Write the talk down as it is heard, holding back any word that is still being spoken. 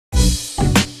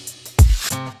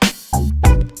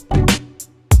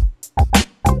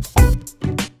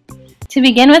To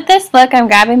begin with this look, I'm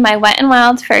grabbing my Wet n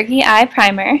Wild Fergie Eye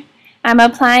Primer. I'm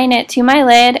applying it to my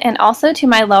lid and also to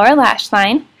my lower lash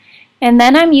line. And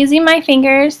then I'm using my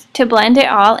fingers to blend it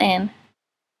all in.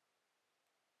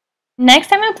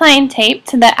 Next, I'm applying tape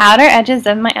to the outer edges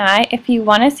of my eye. If you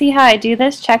want to see how I do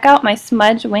this, check out my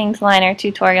Smudge Wings Liner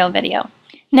tutorial video.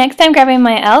 Next, I'm grabbing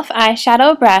my e.l.f.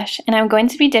 eyeshadow brush and I'm going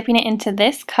to be dipping it into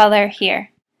this color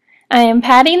here. I am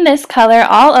patting this color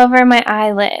all over my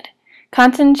eyelid,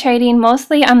 concentrating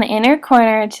mostly on the inner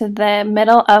corner to the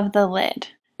middle of the lid.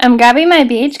 I'm grabbing my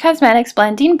BH Cosmetics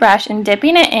blending brush and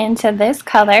dipping it into this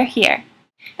color here.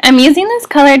 I'm using this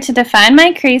color to define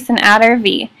my crease and outer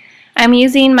V. I'm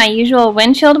using my usual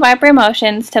windshield wiper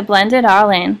motions to blend it all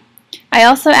in. I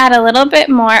also add a little bit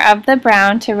more of the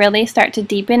brown to really start to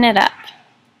deepen it up.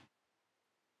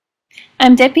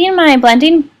 I'm dipping my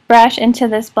blending brush into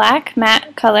this black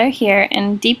matte color here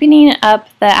and deepening up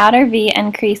the outer V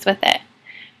and crease with it.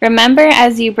 Remember,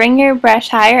 as you bring your brush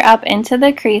higher up into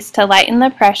the crease to lighten the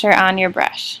pressure on your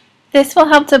brush. This will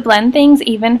help to blend things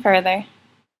even further.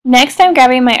 Next, I'm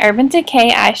grabbing my Urban Decay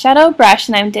eyeshadow brush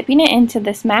and I'm dipping it into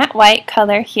this matte white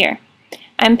color here.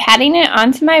 I'm patting it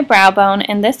onto my brow bone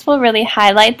and this will really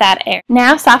highlight that area.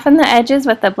 Now soften the edges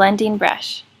with the blending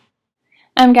brush.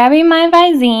 I'm grabbing my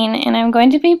Visine and I'm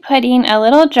going to be putting a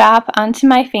little drop onto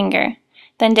my finger,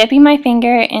 then dipping my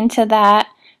finger into that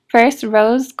first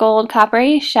rose gold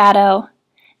coppery shadow,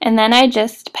 and then I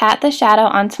just pat the shadow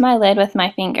onto my lid with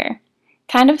my finger,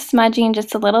 kind of smudging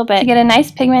just a little bit to get a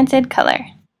nice pigmented color.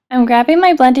 I'm grabbing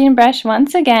my blending brush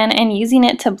once again and using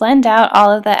it to blend out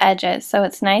all of the edges so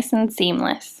it's nice and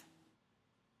seamless.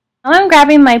 Now I'm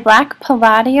grabbing my black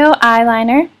Palladio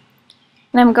eyeliner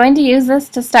and I'm going to use this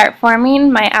to start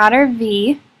forming my outer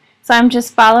V. So I'm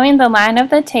just following the line of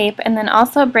the tape and then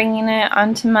also bringing it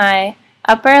onto my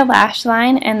upper lash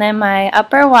line and then my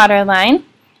upper waterline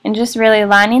and just really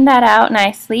lining that out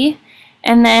nicely.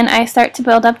 And then I start to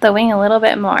build up the wing a little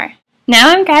bit more.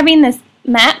 Now I'm grabbing this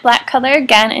matte black color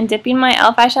again and dipping my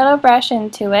e.l.f. eyeshadow brush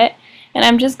into it. And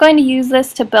I'm just going to use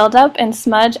this to build up and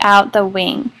smudge out the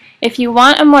wing. If you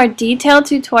want a more detailed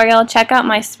tutorial, check out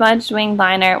my smudged wing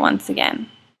liner once again.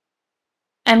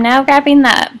 I'm now grabbing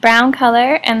that brown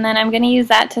color and then I'm going to use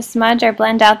that to smudge or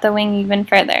blend out the wing even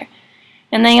further.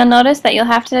 And then you'll notice that you'll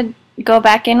have to go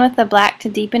back in with the black to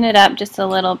deepen it up just a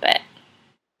little bit.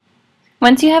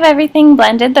 Once you have everything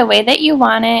blended the way that you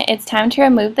want it, it's time to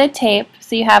remove the tape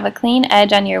so you have a clean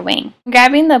edge on your wing. I'm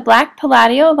grabbing the black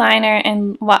Palladio liner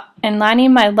and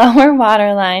lining my lower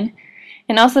waterline,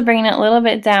 and also bringing it a little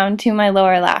bit down to my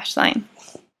lower lash line.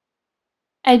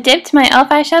 I dipped my e.l.f.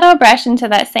 eyeshadow brush into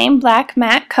that same black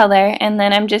matte color and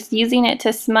then I'm just using it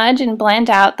to smudge and blend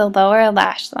out the lower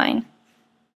lash line.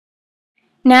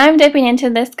 Now I'm dipping into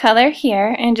this color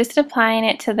here and just applying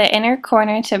it to the inner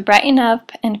corner to brighten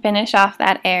up and finish off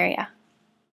that area.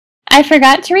 I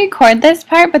forgot to record this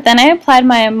part, but then I applied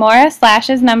my Amour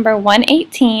Lashes number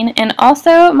 118 and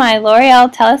also my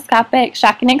L'Oreal Telescopic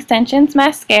Shocking Extensions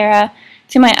Mascara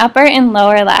to my upper and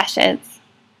lower lashes.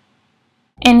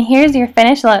 And here's your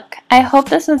finished look. I hope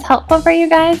this was helpful for you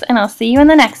guys and I'll see you in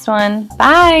the next one.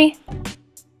 Bye!